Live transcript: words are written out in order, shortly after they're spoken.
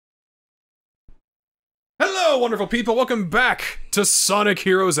Hello, wonderful people. Welcome back to Sonic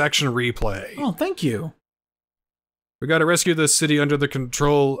Heroes Action Replay. Oh, thank you. We gotta rescue the city under the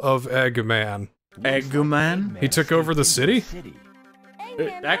control of Eggman. Eggman? He took over the city?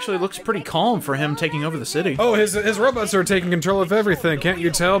 It actually looks pretty calm for him taking over the city. Oh, his robots are taking control of everything. Can't you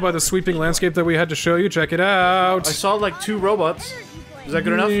tell by the sweeping landscape that we had to show you? Check it out. I saw like 2 robots. Is that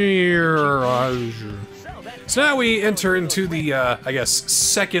good enough? So now we enter into the, I guess,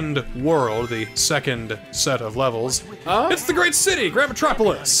 second world, the second set of levels. It's the Great City,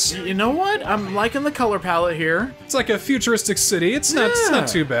 Gravitropolis. You know what? I'm liking the color palette here. It's like a futuristic city. It's not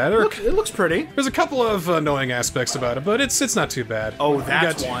too bad. It looks pretty. There's a couple of annoying aspects about it, but it's not too bad. Oh,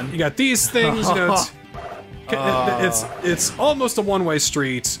 that's one. You got these things, you know, it's almost a one-way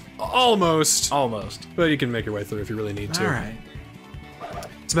street. Almost. But you can make your way through if you really need to. Alright.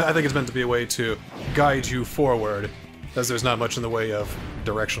 I think it's meant to be a way to guide you forward, as there's not much in the way of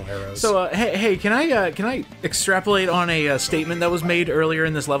directional arrows. So, hey, can I extrapolate on a statement that was made earlier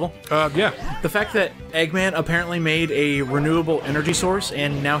in this level? Yeah. The fact that Eggman apparently made a renewable energy source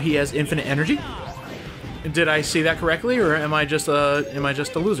and now he has infinite energy? Did I see that correctly, or am I just a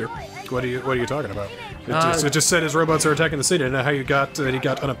loser? What are you talking about? It just said his robots are attacking the city. I don't know how you got he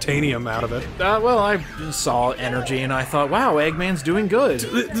got unobtainium out of it. Well, I saw energy and I thought, wow, Eggman's doing good.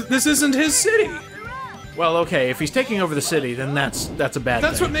 This isn't his city. Well, okay, if he's taking over the city, then that's a bad thing.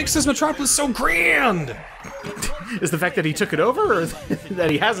 That's what makes this metropolis so grand! Is the fact that he took it over, or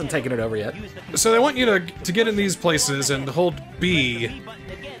that he hasn't taken it over yet? So they want you to get in these places and hold B,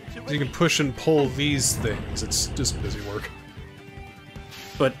 so you can push and pull these things. It's just busy work.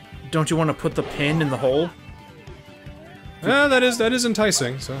 But don't you want to put the pin in the hole? That is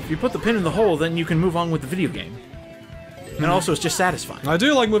enticing, so... If you put the pin in the hole, then you can move on with the video game. And also, it's just satisfying. I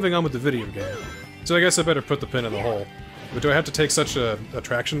do like moving on with the video game. So I guess I better put the pin in the hole. But do I have to take such a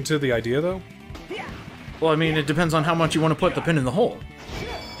attraction to the idea, though? Well, I mean, it depends on how much you want to put the pin in the hole.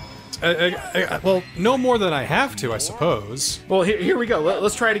 Well, no more than I have to, I suppose. Well, here we go.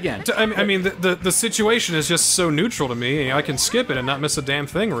 Let's try it again. I mean, the situation is just so neutral to me. I can skip it and not miss a damn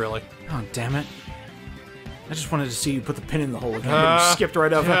thing, really. Oh, damn it. I just wanted to see you put the pin in the hole again. You skipped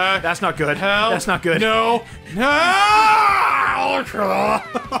right over. That's not good. That's not good. No.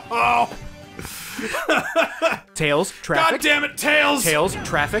 Tails, traffic. God damn it, Tails! Tails,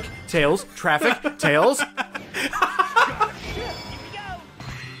 traffic. Tails, traffic. Tails.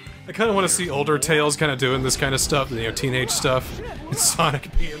 I kind of want to see older Tails kind of doing this kind of stuff, you know, teenage stuff. And Sonic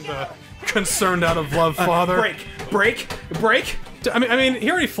being the concerned out of love father. Break. I mean,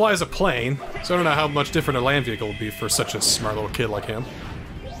 he already flies a plane, so I don't know how much different a land vehicle would be for such a smart little kid like him.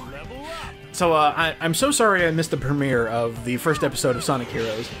 So, I'm so sorry I missed the premiere of the first episode of Sonic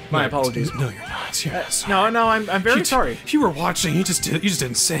Heroes. My apologies. No, you're not. Yes. No, I'm very sorry. You were watching. You just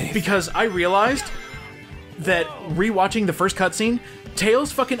didn't sing. Because I realized that rewatching the first cutscene,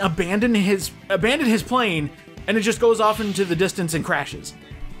 Tails fucking abandoned his plane, and it just goes off into the distance and crashes.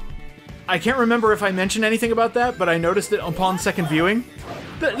 I can't remember if I mentioned anything about that, but I noticed it upon second viewing.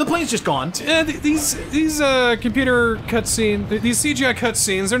 The plane's just gone. These computer cutscenes, these CGI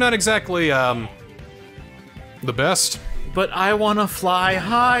cutscenes, they're not exactly the best. But I wanna fly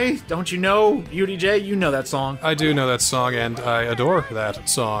high. Don't you know, UDJ? You know that song. I do know that song, and I adore that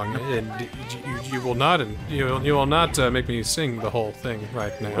song. And you will not make me sing the whole thing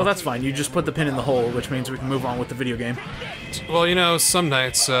right now. Well, that's fine. You just put the pin in the hole, which means we can move on with the video game. Well, you know, some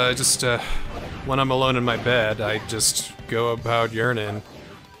nights, when I'm alone in my bed, I just go about yearning.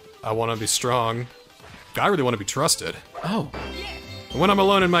 I want to be strong. I really want to be trusted. Oh. When I'm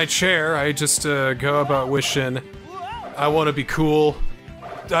alone in my chair, I just go about wishing I want to be cool.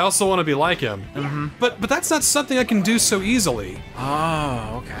 I also want to be like him. Mm-hmm. But that's not something I can do so easily.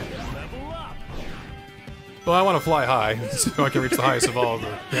 Oh, okay. Well, I want to fly high, so I can reach the highest of all of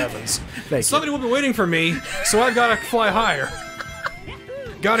the heavens. Somebody will be waiting for me, so I've got to fly higher.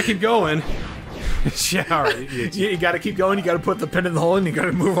 Gotta keep going. Yeah, alright. You gotta keep going, you gotta put the pin in the hole, and you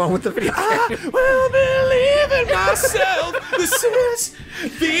gotta move on with the video. I will believe in myself. This is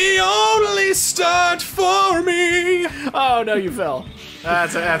the only start for me. Oh, no, you fell.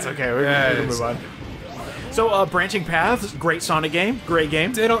 That's okay. We can move on. So, Branching Paths, great Sonic game, great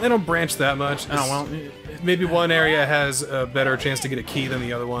game. They don't branch that much. Oh, well. Maybe one area has a better chance to get a key than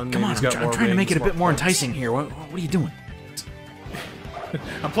the other one. Come on, I'm trying to make it a bit more enticing here. What are you doing?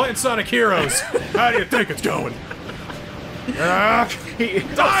 I'm playing Sonic Heroes. How do you think it's going? Die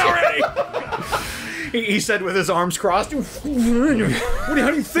already! He said with his arms crossed. How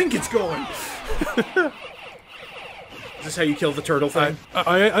do you think it's going? Is this how you kill the turtle thing?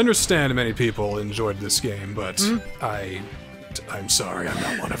 I understand many people enjoyed this game, but I I'm sorry, I'm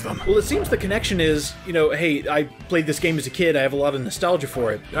not one of them. Well, it seems the connection is, you know, hey, I played this game as a kid, I have a lot of nostalgia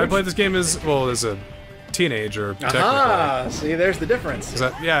for it. I played this game as a teenager, technically. Ah, see, there's the difference.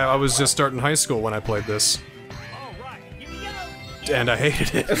 Yeah, I was just starting high school when I played this. And I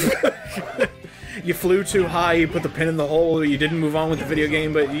hated it. You flew too high, you put the pin in the hole, you didn't move on with the video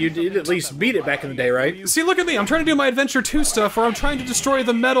game, but you did at least beat it back in the day, right? See, look at me, I'm trying to do my Adventure 2 stuff where I'm trying to destroy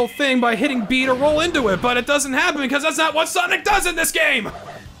the metal thing by hitting B to roll into it, but it doesn't happen because that's not what Sonic does in this game!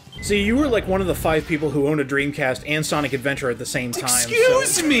 See, you were like one of the 5 people who owned a Dreamcast and Sonic Adventure at the same time.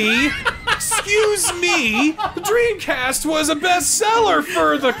 Excuse me! Excuse me! The Dreamcast was a bestseller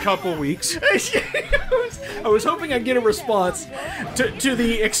for the couple weeks. I was hoping I'd get a response to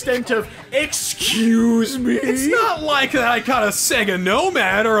the extent of, excuse me? It's not like that I got a Sega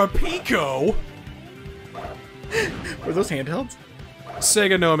Nomad or a Pico. Were those handhelds?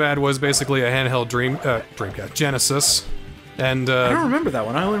 Sega Nomad was basically a handheld Dreamcast Genesis. And I don't remember that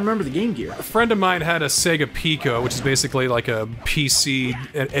one. I only remember the Game Gear. a friend of mine had a Sega Pico, which is basically like a PC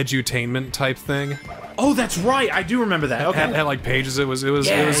edutainment type thing. Oh, that's right. I do remember that. Okay. Had like pages. It was magic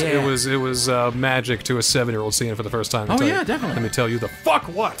to a 7-year-old seeing it for the first time. Oh yeah, definitely. Let me tell you the fuck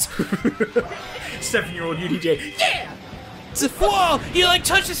what. 7-year-old UDJ. Yeah. Whoa! You like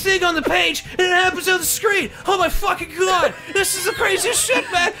touch the thing on the page and it happens on the screen! Oh my fucking god! This is the craziest shit,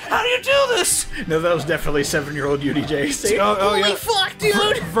 man! How do you do this? No, that was definitely 7-year-old UDJ. See? Holy fuck,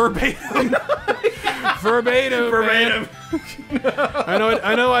 dude! Verbatim. Verbatim. I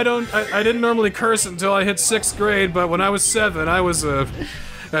know. I didn't normally curse until I hit 6th grade, but when I was 7, I was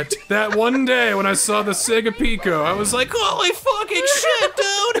that one day when I saw the Sega Pico, I was like, holy fucking shit,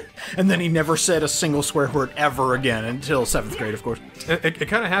 dude! And then he never said a single swear word ever again until 7th grade, of course. It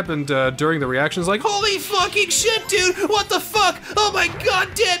kind of happened during the reactions, like, Holy fucking shit, dude! What the fuck? Oh my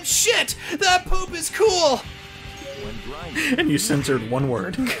goddamn shit! That poop is cool! And you censored one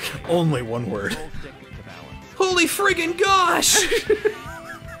word. Only one word. Holy friggin' gosh!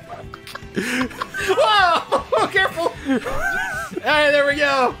 Whoa! Oh, careful! Alright, there we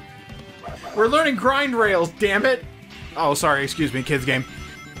go! We're learning grind rails, damn it! Oh, sorry, excuse me, kids game.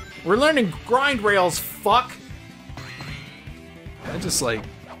 We're learning grind rails, fuck! I just like,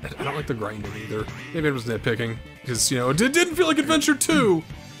 I don't like the grinding either. Maybe I was nitpicking, because, you know, it didn't feel like Adventure 2,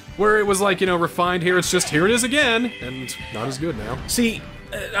 where it was like, you know, refined, here it's just, here it is again, and not as good now. See,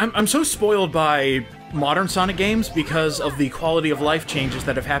 I'm so spoiled by modern Sonic games because of the quality of life changes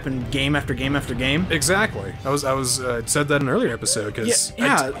that have happened game after game after game. Exactly. I said that in an earlier episode, because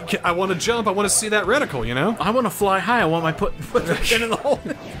I want to jump, I want to see that reticle, you know? I want to fly high, I want my put the pin in the hole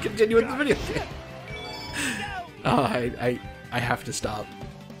and continue with the video game. Oh, I have to stop.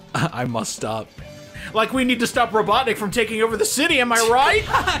 I must stop. Like we need to stop Robotnik from taking over the city, am I right?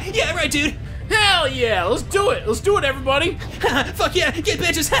 Yeah, right, dude! Hell yeah, let's do it! Let's do it, everybody! Fuck yeah, get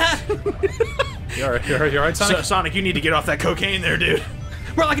bitches! You alright, Sonic? Sonic, you need to get off that cocaine there, dude.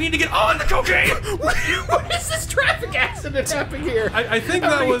 More like I need to get on the cocaine! What is this traffic accident happening here? I think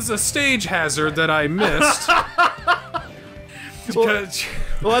that was a stage hazard that I missed.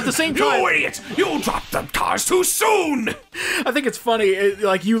 Well, at the same time... You idiot! You dropped the cars too soon! I think it's funny,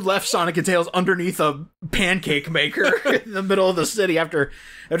 like, you left Sonic and Tails underneath a pancake maker in the middle of the city after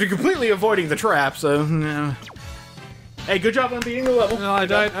completely avoiding the trap, so... Hey, good job on beating the level. No, I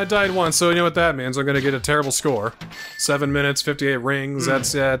died once, so you know what that means. I'm gonna get a terrible score. 7 minutes, 58 rings,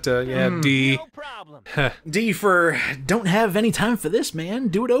 that's it, D. No problem. D for, don't have any time for this, man.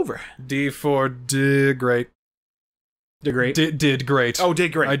 Do it over. D for did great. Did great? Did great. Oh,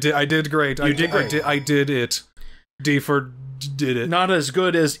 did great. I did great. You did great. I did it. D for did it. Not as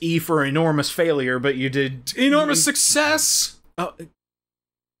good as E for enormous failure, but you did... Enormous success! Oh,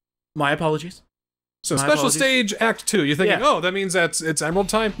 my apologies. So special stage Act 2, you're thinking, oh, that means it's Emerald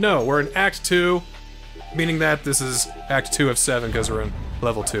time? No, we're in Act 2, meaning that this is Act 2 of 7, because we're in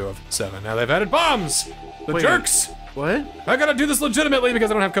Level 2 of 7. Now they've added bombs! The jerks! What? I gotta do this legitimately because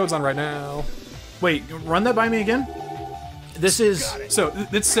I don't have codes on right now. Wait, run that by me again? This is... So,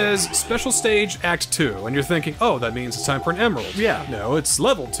 it says Special Stage Act 2, and you're thinking, oh, that means it's time for an Emerald. Yeah. No, it's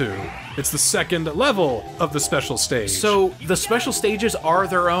Level 2. It's the second level of the special stage. So, the special stages are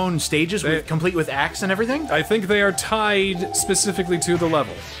their own stages, complete with acts and everything? I think they are tied specifically to the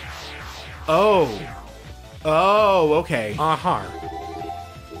level. Oh. Oh, okay. Uh-huh.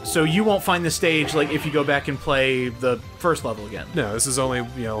 So you won't find the stage, like, if you go back and play the first level again? No, this is only,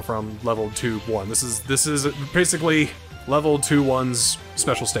 you know, from Level 2-1. This is basically... Level 2-1's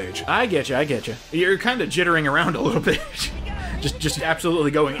special stage. I get you, I get you. You're kind of jittering around a little bit. just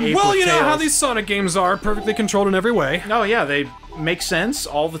absolutely going ape Well, with you know Tails. how these Sonic games are, perfectly controlled in every way. Oh yeah, they make sense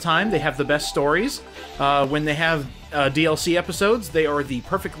all the time. They have the best stories. When they have DLC episodes, they are the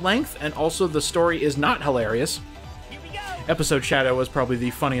perfect length, and also the story is not hilarious. Episode Shadow was probably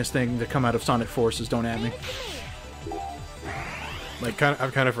the funniest thing to come out of Sonic Forces, don't at me. Like,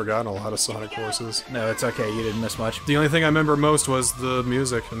 I've kind of forgotten a lot of Sonic Forces. No, it's okay, you didn't miss much. The only thing I remember most was the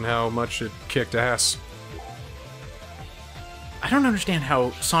music and how much it kicked ass. I don't understand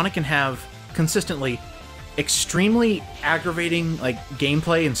how Sonic can have consistently extremely aggravating, like,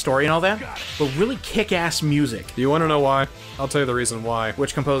 gameplay and story and all that, but really kick-ass music. You want to know why? I'll tell you the reason why.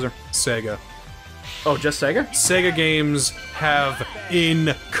 Which composer? Sega. Oh, just Sega? Sega games have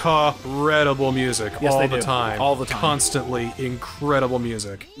incredible music all the time. All the time. Constantly incredible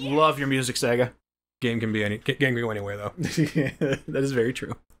music. Love your music, Sega. Game can go anywhere, though. That is very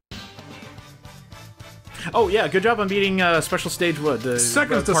true. Oh, yeah, good job on beating Special Stage, what? The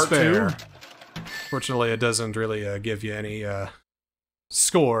Seconds to part Spare. 2? Fortunately, it doesn't really give you any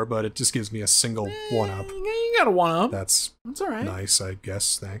score, but it just gives me a single one-up. You got a one-up. That's alright. Nice, I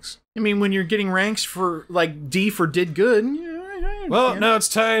guess. Thanks. I mean, when you're getting ranks for, like, D for did good... Well, now it's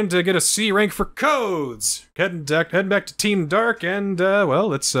time to get a C rank for codes. Heading back to Team Dark, and, well,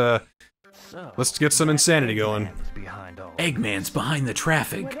 let's get some insanity going. Eggman's behind the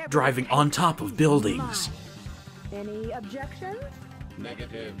traffic, driving on top of buildings. Any objections?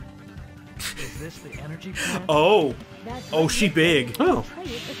 Negative. Is this the energy plant? Oh, she big. Oh,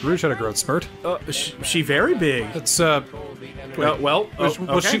 Rouge had a growth spurt. She very big. It's, was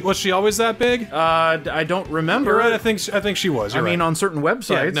she always that big? I don't remember. You're right, I think she was. You're I mean, right. on certain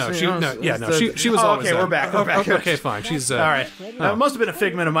websites. She was always okay, that. we're back. Okay, fine. She's, all right. It must have been a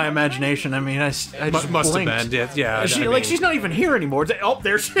figment of my imagination. I mean, I just must blinked. have been, yeah. She's not even here anymore. Oh,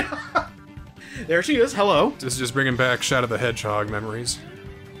 there she there she is. Hello. This is just bringing back Shadow the Hedgehog memories.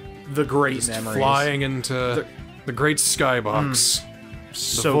 The great memories. Flying into the great skybox.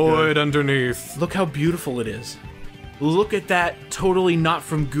 So the void good. underneath. Look how beautiful it is. Look at that totally not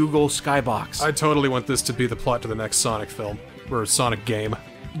from Google skybox. I totally want this to be the plot to the next Sonic film. Or Sonic game.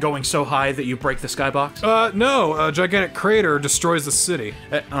 Going so high that you break the skybox? No. A gigantic crater destroys the city.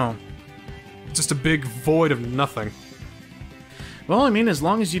 Oh. Just a big void of nothing. Well, I mean, as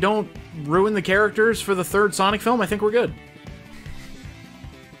long as you don't ruin the characters for the third Sonic film, I think we're good.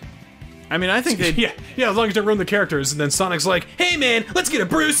 I mean, I think they... yeah, as long as you don't ruin the characters, and then Sonic's like, hey man, let's get a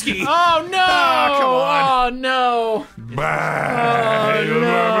brewski! Oh no! Come on! Oh no! Bye!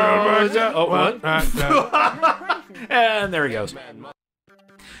 Oh no! Oh, what? And there he goes.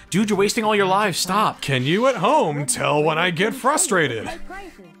 Dude, you're wasting all your lives, stop! Can you at home tell when I get frustrated?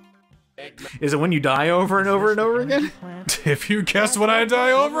 Is it when you die over and over and over again? If you guess when I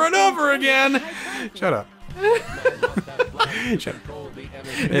die over and over again! Shut up. Shut up.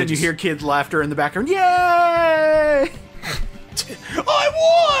 And then you hear kids' laughter in the background. Yay!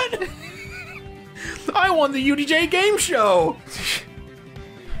 I won! I won the UDJ game show!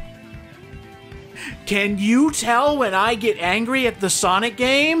 Can you tell when I get angry at the Sonic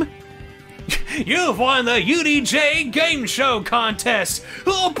game? You've won the UDJ game show contest!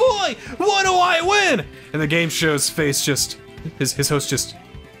 Oh boy! What do I win? And the game show's face just... His host just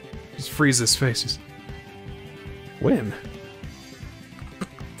freezes his face. Just, win?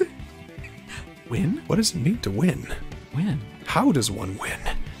 Win? What does it mean to win? Win. How does one win?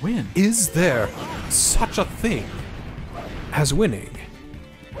 Win. Is there such a thing as winning?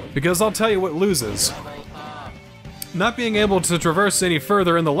 Because I'll tell you what loses. Not being able to traverse any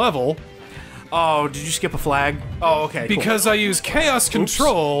further in the level. Oh, did you skip a flag? Oh, okay. Because I use chaos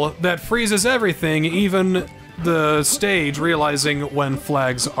control that freezes everything, even the stage realizing when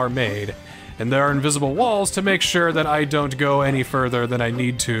flags are made. And there are invisible walls to make sure that I don't go any further than I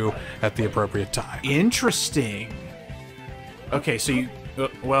need to at the appropriate time. Interesting. Okay, so you...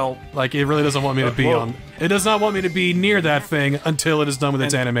 well... Like, it really doesn't want me to be on... It does not want me to be near that thing until it is done with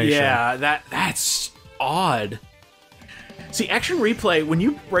its animation. Yeah, that's odd. See, Action Replay, when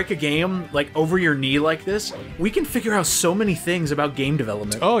you break a game, like, over your knee like this, we can figure out so many things about game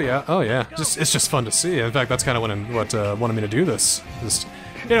development. Oh, yeah. It's just fun to see. In fact, that's kind of what wanted me to do this. Just...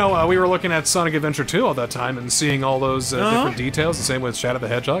 You know, we were looking at Sonic Adventure 2 all that time and seeing all those different details. The same with Shadow the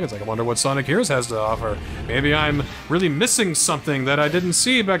Hedgehog. It's like, I wonder what Sonic Heroes has to offer. Maybe I'm really missing something that I didn't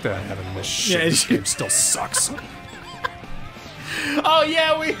see back then. I haven't missed shit. Yeah, This game still sucks. Oh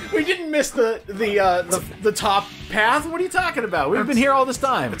yeah, we didn't miss the top path. What are you talking about? We've been here all this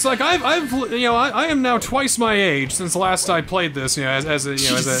time. It's like I am now twice my age since last I played this. You know, as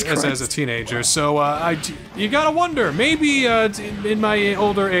a teenager. So you gotta wonder. Maybe in my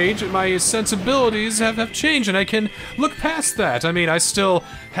older age, my sensibilities have changed, and I can look past that. I mean, I still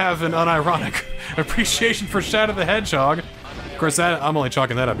have an unironic appreciation for Shadow the Hedgehog. course, I'm only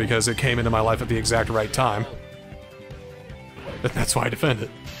chalking that up because it came into my life at the exact right time. That's why I defend it.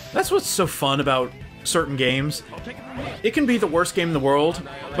 That's what's so fun about certain games. It can be the worst game in the world,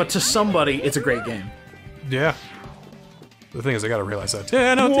 but to somebody, it's a great game. Yeah. The thing is, I gotta realize that.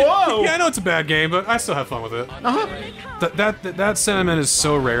 Yeah, I know. Whoa! Yeah, I know it's a bad game, but I still have fun with it. That sentiment is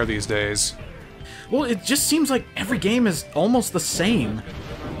so rare these days. Well, it just seems like every game is almost the same.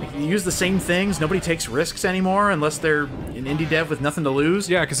 Like, you use the same things, nobody takes risks anymore unless they're an indie dev with nothing to lose.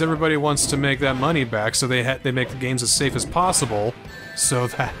 Yeah, because everybody wants to make that money back, so they make the games as safe as possible, so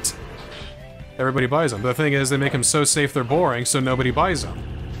that everybody buys them. But the thing is, they make them so safe they're boring, so nobody buys them.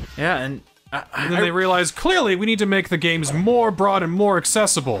 Yeah, and And then they realize, clearly, we need to make the games more broad and more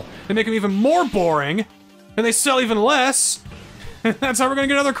accessible. They make them even more boring, and they sell even less. And that's how we're gonna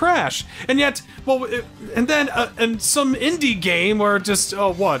get another Crash. And yet, well, and some indie game where just,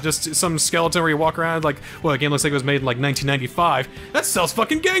 just some skeleton where you walk around like, well, a game looks like it was made in like 1995. That sells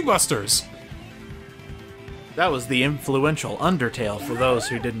fucking gangbusters. that was the influential Undertale for those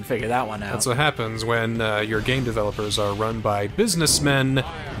who didn't figure that one out. That's what happens when your game developers are run by businessmen,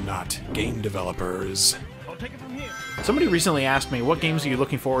 not game developers. Somebody recently asked me, what games are you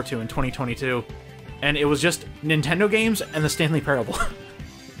looking forward to in 2022? And it was just Nintendo games and the Stanley Parable.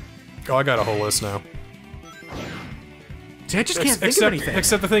 Oh, I got a whole list now. See, I just can't think of anything.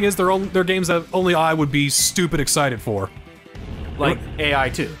 Except the thing is, they're games that only I would be stupid excited for. Like AI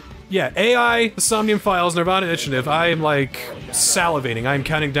 2. Yeah, AI, the Somnium Files, Nirvana Initiative, I am like salivating. I am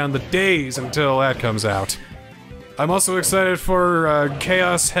counting down the days until that comes out. I'm also excited for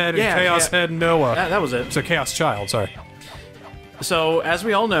Chaos Head and Chaos Head Noah. That was it. So Chaos Child, sorry. So, as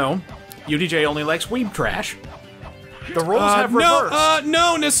we all know, UDJ only likes weeb trash. The roles have reversed.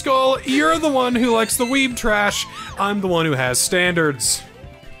 No, Niskull, you're the one who likes the weeb trash. I'm the one who has standards.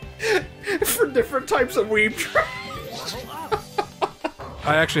 For different types of weeb trash.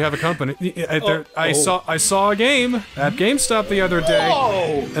 I actually have a company. I saw a game at GameStop the other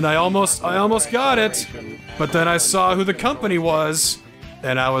day, and I almost got it, but then I saw who the company was,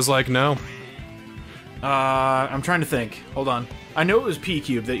 and I was like, no. I'm trying to think. Hold on. I know it was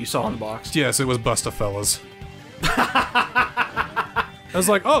P-Cube that you saw in the box. Yes, it was Bustafellas. I was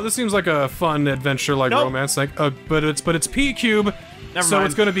like, oh, this seems like a fun adventure, like romance, like, but it's P-Cube, so mind.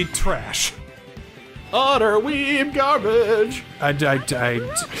 it's gonna be trash. Utter weeb garbage.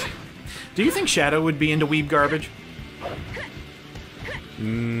 Do you think Shadow would be into weeb garbage?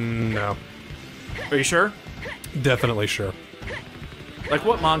 No. Are you sure? Definitely sure. Like,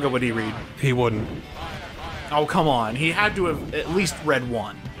 what manga would he read? He wouldn't. Oh, come on. He had to have at least read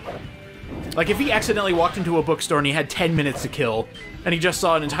one. Like, if he accidentally walked into a bookstore and he had 10 minutes to kill, and he just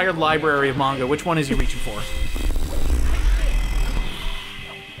saw an entire library of manga, which one is he reaching for?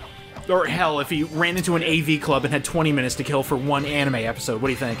 Or hell, if he ran into an AV club and had 20 minutes to kill for one anime episode, what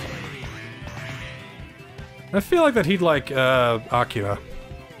do you think? I feel like that he'd like, Akira.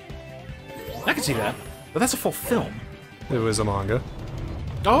 I can see that. But that's a full film. It was a manga.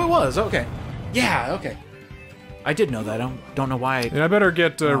 Oh, it was? Okay. Yeah, okay. I did know that. I don't know why. And I better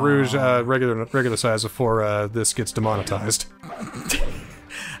get Rouge regular size before this gets demonetized.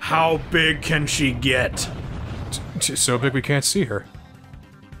 How big can she get? So big we can't see her.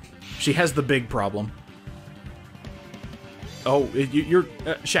 She has the big problem. Oh, you're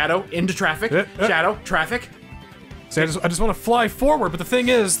Shadow into traffic. Shadow traffic. See, I just want to fly forward, but the thing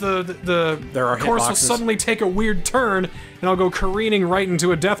is, the course will suddenly take a weird turn, and I'll go careening right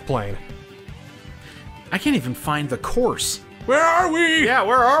into a death plane. I can't even find the course. Where are we? Yeah,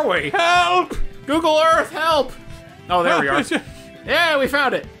 where are we? Help! Google Earth, help! Oh, there we are. Yeah, we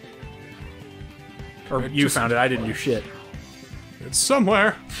found it. Or you found it. I didn't do shit. It's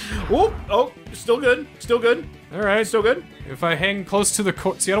somewhere. Whoop! Oh, still good. Still good. All right. Still good. If I hang close to the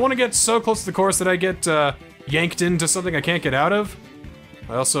course... See, I don't want to get so close to the course that I get yanked into something I can't get out of.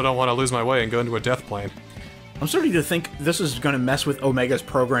 I also don't want to lose my way and go into a death plane. I'm starting to think this is going to mess with Omega's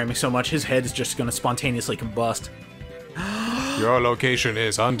programming so much his head is just going to spontaneously combust. Your location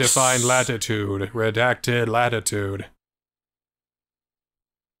is undefined latitude. Redacted latitude.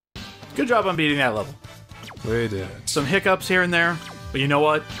 Good job on beating that level. We did. Some hiccups here and there, but you know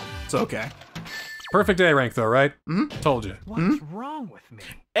what? It's okay. Perfect A rank though, right? Mm-hmm. Told you. What's wrong with me?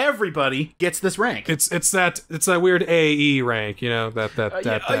 Everybody gets this rank. It's that weird AE rank, you know,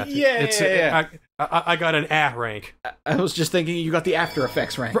 that. Yeah. I got an A rank. I was just thinking you got the After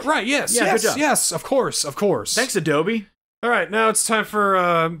Effects rank. Right, yes, yeah, yes, good job. yes, of course. Thanks, Adobe. All right, now it's time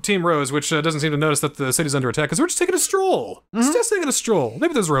for Team Rose, which doesn't seem to notice that the city's under attack, because we're just taking a stroll. It's just taking a stroll.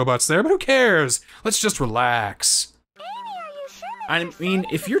 Maybe there's robots there, but who cares? Let's just relax. I mean,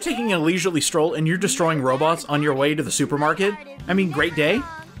 if you're taking a leisurely stroll and you're destroying robots on your way to the supermarket, I mean, great day.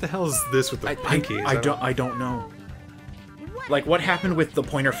 What the hell is this with the pinkies? I don't know. Like, what happened with the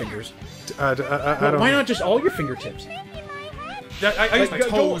pointer fingers? I don't. Why not just all your fingertips? I use my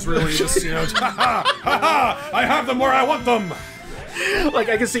toes, really. Just, you know, I have them where I want them. Like,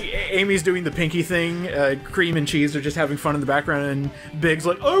 I can see Amy's doing the pinky thing, Cream and Cheese are just having fun in the background, and Big's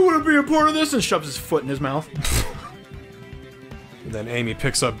like, I want to be a part of this, and shoves his foot in his mouth. And then Amy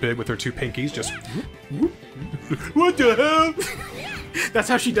picks up Big with her 2 pinkies, just... What the hell? That's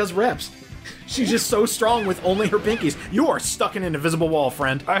how she does reps. She's just so strong with only her pinkies. You are stuck in an invisible wall,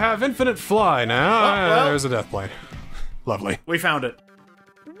 friend. I have infinite fly now. well. There's a death plane. Lovely. We found it.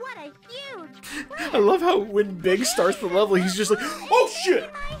 What a huge... I love how when Big starts the level, he's just like, oh shit!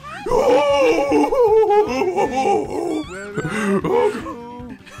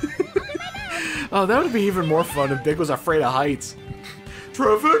 Oh, that would be even more fun if Big was afraid of heights.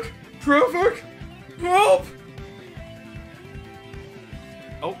 Traffic! Traffic! Help!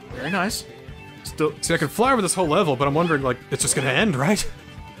 Oh, very nice. Still, see, I could fly over this whole level, but I'm wondering, like, it's just gonna end, right?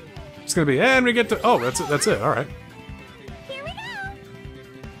 It's gonna be, and we get to... Oh, that's it, that's it, alright.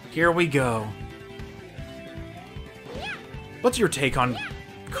 Here we go. What's your take on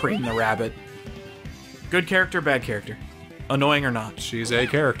Cream the Rabbit? Good character, bad character? Annoying or not? She's a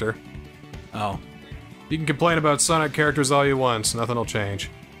character. Oh. You can complain about Sonic characters all you want, nothing will change.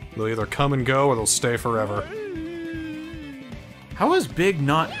 They'll either come and go, or they'll stay forever. How has Big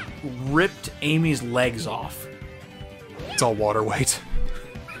not ripped Amy's legs off? It's all water weight.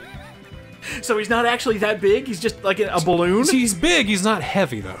 So he's not actually that big? He's just like a balloon? He's big, he's not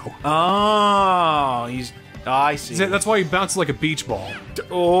heavy, though. Oh, he's... I see. That's why he bounces like a beach ball.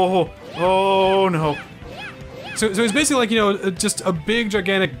 Oh no. So he's basically like, you know, just a big,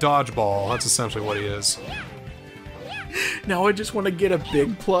 gigantic dodgeball. That's essentially what he is. Now I just want to get a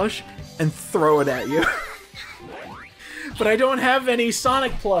Big plush and throw it at you. But I don't have any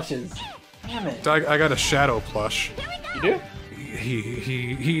Sonic plushes. Damn it. I got a Shadow plush. You do?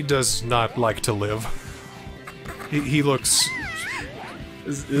 He does not like to live. He looks...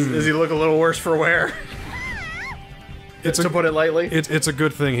 Does he look a little worse for wear? To put it lightly? It's a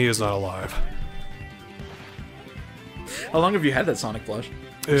good thing he is not alive. How long have you had that Sonic plush?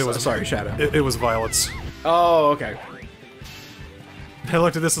 Sorry, Shadow. It was Violet's. Oh, okay. I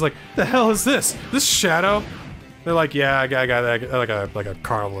looked at this and was like, the hell is this? This Shadow? They're like, yeah, I got that like a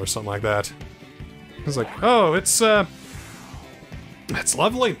carnival or something like that. I was like, oh, it's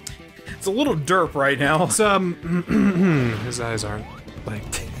lovely. It's a little derp right now. It's his eyes aren't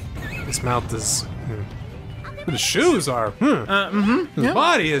like, his mouth is. His shoes are. His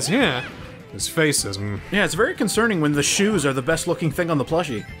body is. Yeah. His face is. Yeah, it's very concerning when the shoes are the best looking thing on the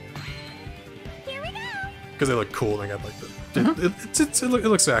plushie. Because they look cool. They got like the. It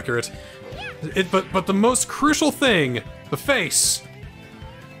looks accurate. But the most crucial thing, the face.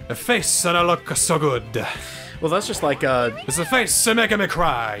 The face that look so good. Well, that's just like, it's the face that making me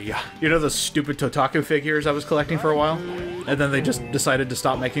cry. You know the stupid Totaku figures I was collecting for a while? And then they just decided to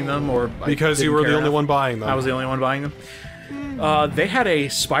stop making them, or... Because you were the only one buying them. I was the only one buying them. They had a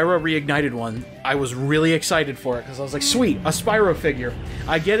Spyro Reignited one. I was really excited for it, because I was like, sweet, a Spyro figure.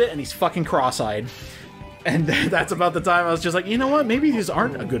 I get it, and he's fucking cross-eyed. And that's about the time I was just like, you know what, maybe these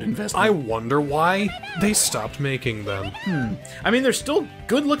aren't a good investment. I wonder why they stopped making them. I mean, they're still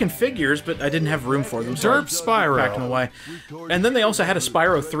good-looking figures, but I didn't have room for them, so Derp I Spyro. packed them away. And then they also had a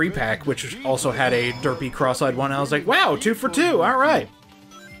Spyro 3-pack, which also had a derpy cross-eyed one. I was like, wow, 2 for 2, alright.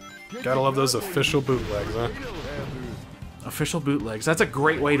 Gotta love those official bootlegs, huh? Official bootlegs, that's a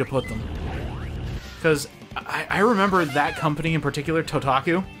great way to put them. Because I remember that company in particular,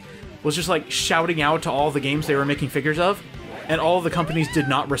 Totaku, was just like shouting out to all the games they were making figures of, and all the companies did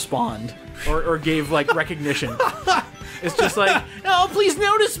not respond or gave like recognition. It's just like, oh, please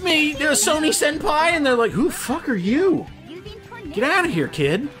notice me, there's Sony Senpai, and they're like, who the fuck are you? Get out of here,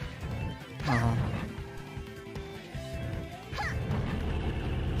 kid.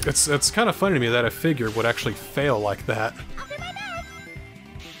 It's kind of funny to me that a figure would actually fail like that.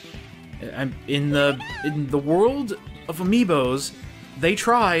 In the world of amiibos, they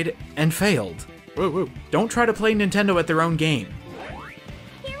tried and failed. Whoa. Don't try to play Nintendo at their own game.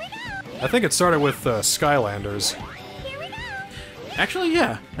 I think it started with Skylanders. Actually,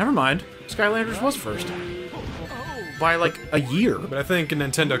 yeah, never mind. Skylanders was first. By like a year. But I think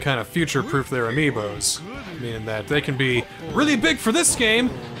Nintendo kind of future-proofed their amiibos, meaning that they can be really big for this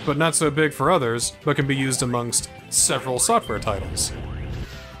game, but not so big for others, but can be used amongst several software titles.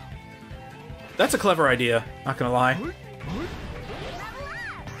 That's a clever idea, not gonna lie.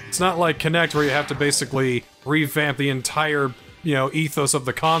 It's not like Kinect where you have to basically revamp the entire you know, ethos of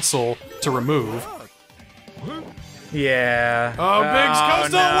the console to remove. Yeah. Oh, Big's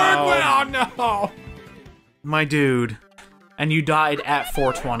codes don't work well. No. My dude. And you died at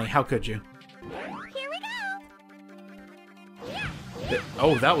 420. How could you? Here we go.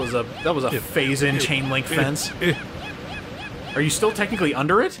 Oh, that was a phase-in chain link fence. Are you still technically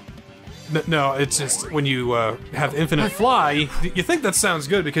under it? No, it's just when you have infinite fly, you think that sounds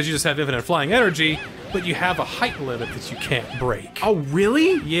good because you just have infinite flying energy, but you have a height limit that you can't break. Oh,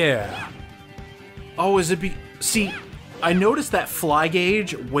 really? Yeah. Oh, is it See, I noticed that fly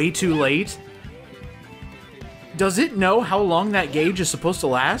gauge way too late. Does it know how long that gauge is supposed to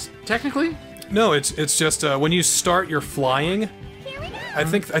last, technically? No, it's just when you start your flying, I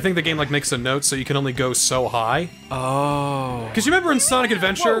think the game like makes a note so you can only go so high. Oh. Because you remember in Sonic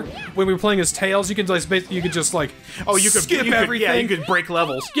Adventure when we were playing as Tails, you could just like skip everything. Yeah, you could break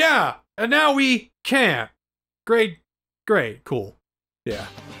levels. Yeah, and now we can't. Great, cool. Yeah.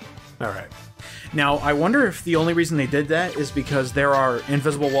 All right. Now, I wonder if the only reason they did that is because there are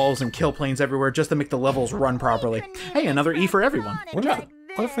invisible walls and kill planes everywhere just to make the levels run properly. Hey, another E for everyone. What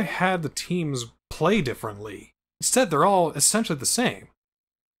if they had the teams play differently? Instead, they're all essentially the same.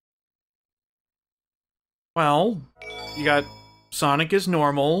 Well, you got Sonic is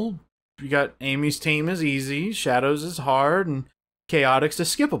normal, you got Amy's team is easy, Shadows is hard, and Chaotix is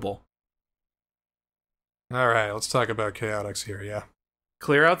skippable. Alright, let's talk about Chaotix here, yeah.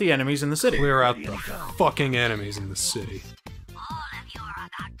 Clear out the enemies in the city. Clear out the fucking enemies in the city.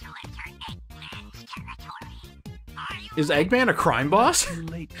 Is Eggman a crime boss?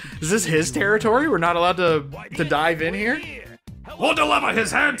 Is this his territory? We're not allowed to dive in here? We'll deliver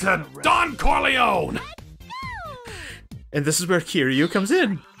his head to Don Corleone! And this is where Kiryu comes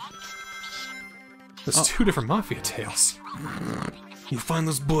in. There's two different Mafia tales. You find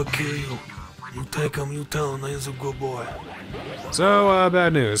this boy, Kiryu. You take him, you tell him he's a good boy. So,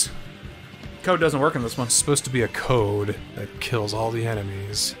 bad news. Code doesn't work in this one. It's supposed to be a code that kills all the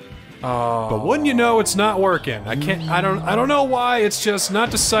enemies. Oh. But wouldn't you know, it's not working. I don't know why, it's just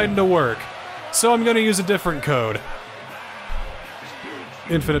not deciding to work. So I'm gonna use a different code.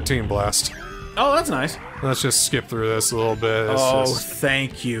 Infinite Team Blast. Oh, that's nice. Let's just skip through this a little bit.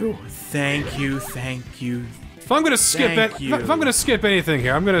 Thank you. Thank you, thank you. If I'm gonna skip if I'm gonna skip anything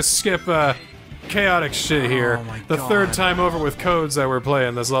here, I'm gonna skip chaotic shit here. Oh my the God. third time over with codes that we're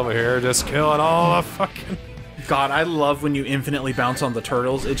playing this level here, just killing all the fucking... God, I love when you infinitely bounce on the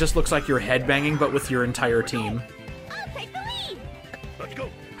turtles. It just looks like you're headbanging, but with your entire team. I'll take the lead. Let's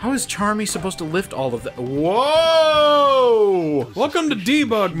go. How is Charmy supposed to lift all of that? Whoa! Welcome to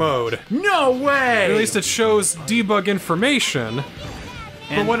debug mode. No way! At least it shows debug information.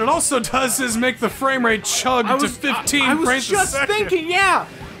 But what it also does is make the frame rate chug to 15 I was frames a just second. thinking, yeah!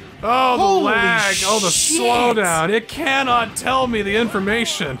 Oh, the Holy lag! Oh, the shit. slowdown! It cannot tell me the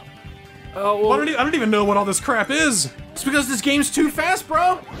information. Oh, well, I don't even know what all this crap is. it's because this game's too fast,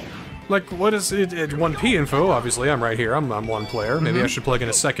 bro! Like, what is it? 1P info, obviously, I'm right here. I'm one player. Maybe I should plug in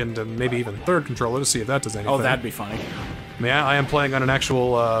a second and maybe even third controller to see if that does anything. Oh, that'd be funny. I mean, I am playing on an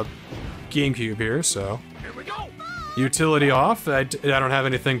actual GameCube here, so... Here we go. Utility off. I don't have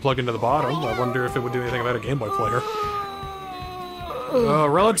anything plugged into the bottom. I wonder if it would do anything about a Game Boy player.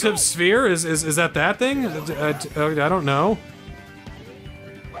 Relative sphere? Is that thing? I don't know.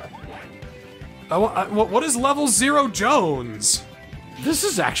 What is level 0 Jones? This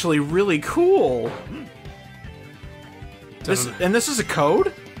is actually really cool. This is a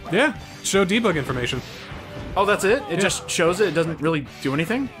code? Yeah, show debug information. Oh, that's it? It just shows it? It doesn't really do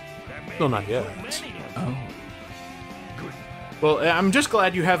anything? Well, not yet. Oh. Well, I'm just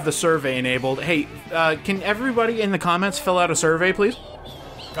glad you have the survey enabled. Hey, can everybody in the comments fill out a survey, please?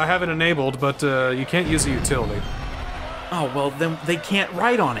 I have it enabled, but you can't use the utility. Oh, well, then they can't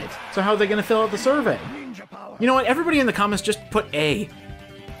write on it. So how are they going to fill out the survey? You know what? Everybody in the comments just put A.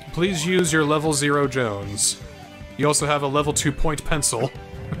 Please use your level 0 Jones. You also have a level 2 point pencil.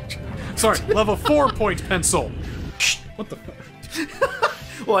 Sorry, level 4 point pencil. What the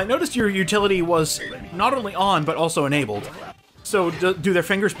fuck? Well, I noticed your utility was not only on, but also enabled. So do their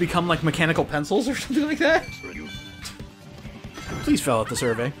fingers become like mechanical pencils or something like that? Please fill out the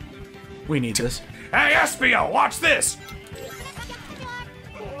survey. We need this. Hey, Espio, watch this!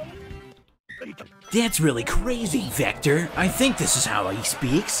 That's really crazy, Vector. I think this is how he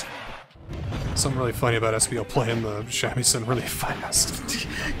speaks. Something really funny about Espio playing the shamisen really fast.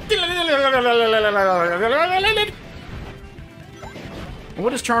 What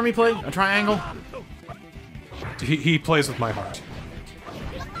does Charmy play? A triangle? He plays with my heart.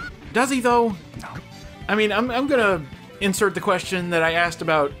 Does he, though? I mean, I'm gonna insert the question that I asked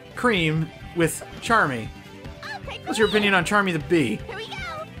about Cream with Charmy. What's your opinion on Charmy the Bee? Here we go.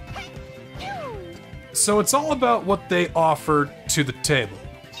 So it's all about what they offer to the table.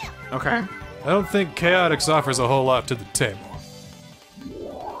 Okay. I don't think Chaotix offers a whole lot to the table.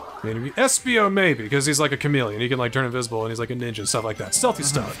 I mean, SBO maybe, because he's like a chameleon. He can like turn invisible and he's like a ninja and stuff like that. Stealthy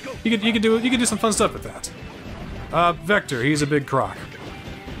stuff. You could do some fun stuff with that. Vector, he's a big croc.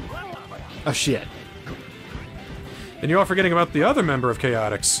 Oh shit. And you're all forgetting about the other member of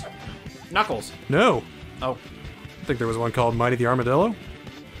Chaotix. Knuckles. No. Oh. I think there was one called Mighty the Armadillo.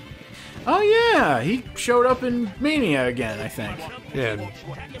 Oh yeah, he showed up in Mania again, I think. Yeah. And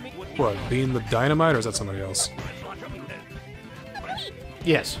what, Bean the Dynamite, or is that somebody else?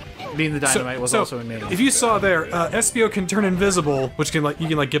 Yes. Being the Dynamite was also in Mania. If you saw there, SBO can turn invisible, which can you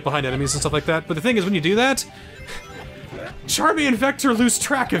can get behind enemies and stuff like that. But the thing is, when you do that, Charmy and Vector lose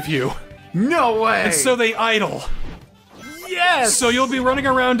track of you, No way! and so they idle. yes! So you'll be running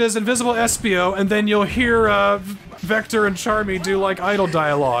around as invisible SBO, and then you'll hear Vector and Charmy do like idle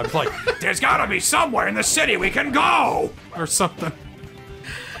dialogue, like "There's gotta be somewhere in the city we can go," or something.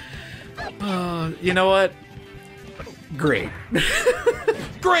 You know what? Great.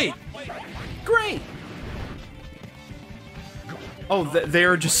 Great. Great! Oh,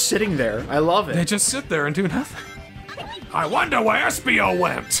 they're just sitting there. I love it. They just sit there and do nothing. I wonder where SBO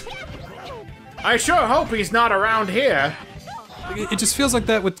went. I sure hope he's not around here. It just feels like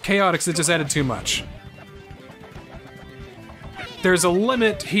that with Chaotix. It just added too much. There's a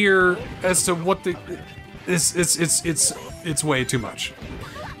limit here as to what the it's way too much.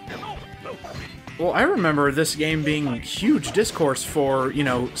 Well, I remember this game being huge discourse for, you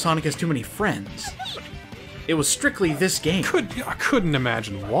know, Sonic has too many friends. It was strictly this game. I couldn't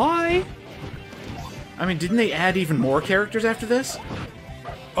imagine why. I mean, didn't they add even more characters after this?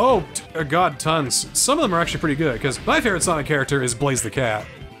 Oh, God, tons. Some of them are actually pretty good, because my favorite Sonic character is Blaze the Cat.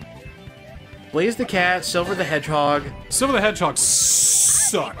 Blaze the Cat, Silver the Hedgehog. Silver the Hedgehog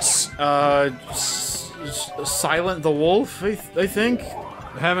sucks. Silent the Wolf, I think.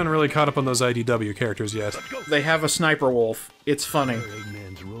 I haven't really caught up on those IDW characters yet. They have a Sniper Wolf. It's funny.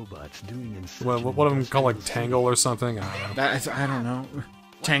 What of them called like Tangle or something? I don't know. I don't know.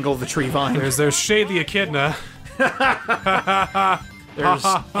 Tangle the Tree Vine. There's Shade the Echidna. There's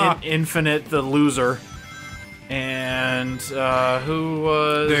Infinite the Loser. And, who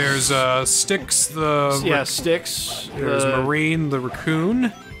was... There's, Styx the... Yeah, Styx. There's Marine the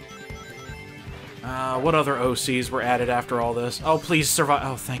Raccoon. What other OCs were added after all this? Oh, please survive.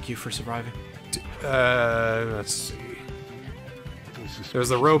 Oh, thank you for surviving. Let's see. There's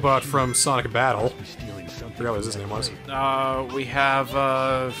the robot from Sonic Battle. I forgot what his name was.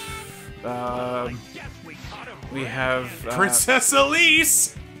 We have Princess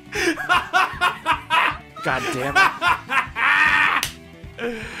Elise! God damn it.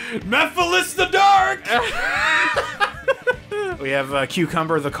 Mephiles the Dark! We have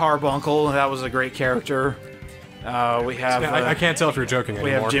Cucumber the Carbuncle. That was a great character. We have... I can't tell if you're joking anymore.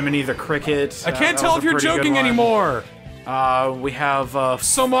 We have Jiminy the Cricket. I can't tell if you're joking anymore! We have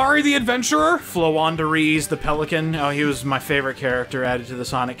Somari the Adventurer? Flowandereeze the Pelican. Oh, he was my favorite character added to the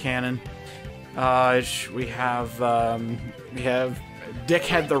Sonic canon. We have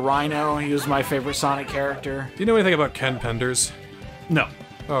Dickhead the Rhino. He was my favorite Sonic character. Do you know anything about Ken Penders? No.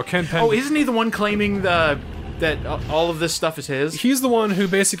 Oh, Ken Penders. Oh, isn't he the one claiming that all of this stuff is his? He's the one who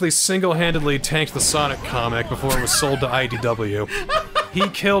basically single-handedly tanked the Sonic comic before it was sold to IDW. He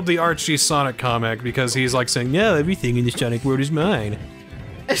killed the Archie Sonic comic because he's like saying, "No, everything in the Sonic world is mine."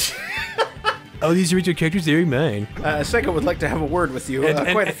 All these original characters, they're mine. Sega would like to have a word with you.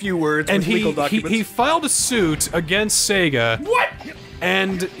 Quite a few words and with legal documents. he filed a suit against Sega. What?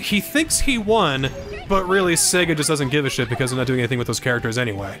 And he thinks he won, but really Sega just doesn't give a shit because they're not doing anything with those characters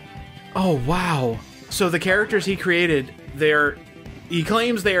anyway. Oh, wow. So the characters he created, he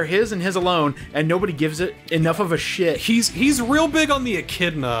claims they are his and his alone, and nobody gives it enough of a shit. He's real big on the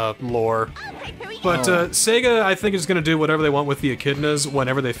Echidna lore. But Sega, I think, is going to do whatever they want with the Echidnas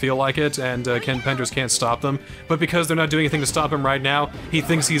whenever they feel like it, and Ken Penders can't stop them. But because they're not doing anything to stop him right now, he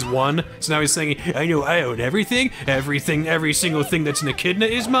thinks he's won. So now he's saying, I know I own everything. Every single thing that's an Echidna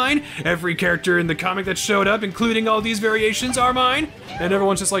is mine. Every character in the comic that showed up, including all these variations, are mine. And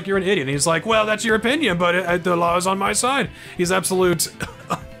everyone's just like, you're an idiot. And he's like, well, that's your opinion, but the law is on my side. He's absolute...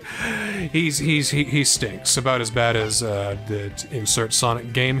 he stinks. About as bad as the insert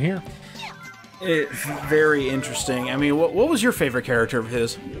Sonic game here. It's very interesting. I mean, what was your favorite character of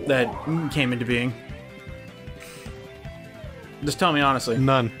his that came into being? Just tell me honestly.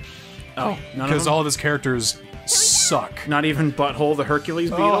 None. Oh, none Because of them? all of his characters suck. Not even Butthole the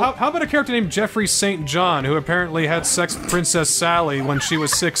Hercules Beetle? Oh, how about a character named Jeffrey St. John, who apparently had sex with Princess Sally when she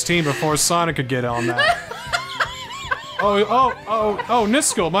was 16 before Sonic could get on that? Oh,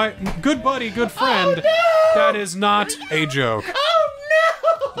 Niskel, my good buddy, good friend. Oh, no! That is not a joke. Oh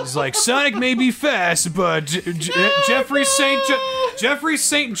no! He's like, Sonic may be fast, but Jeffrey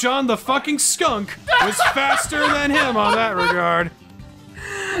St. John the fucking skunk was faster than him on that regard.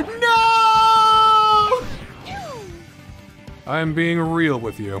 No! I'm being real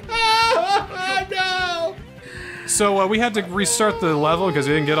with you. No! So we had to restart the level because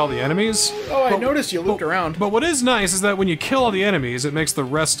we didn't get all the enemies. Oh, I noticed you looped around. But what is nice is that when you kill all the enemies, it makes the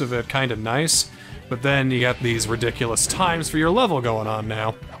rest of it kind of nice. But then you got these ridiculous times for your level going on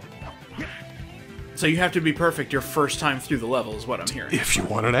now. So you have to be perfect your first time through the level is what I'm hearing. If you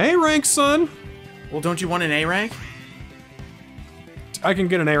want an A rank, son. Well, don't you want an A rank? I can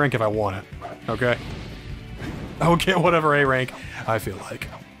get an A rank if I want it, okay? I'll get whatever A rank I feel like.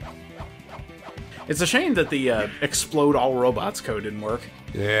 It's a shame that the explode all robots code didn't work.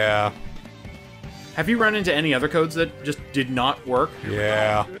 Yeah. Have you run into any other codes that just did not work?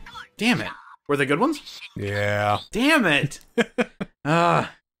 Yeah. Damn it. Were they good ones? Yeah. Damn it!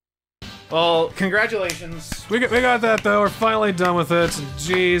 Well, congratulations. We got that though. We're finally done with it.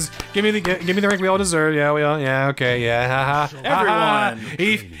 Jeez, give me the rank we all deserve. Yeah, we all. Yeah, okay. Yeah, haha. Everyone.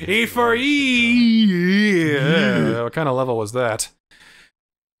 E for E. Yeah. What kind of level was that?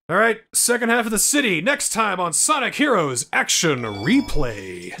 All right, second half of the city. Next time on Sonic Heroes Action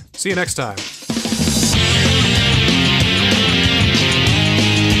Replay. See you next time.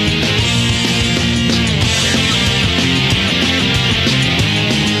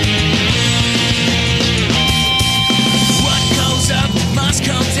 What goes up must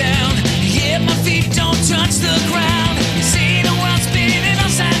come down. Yeah, my feet don't touch the ground.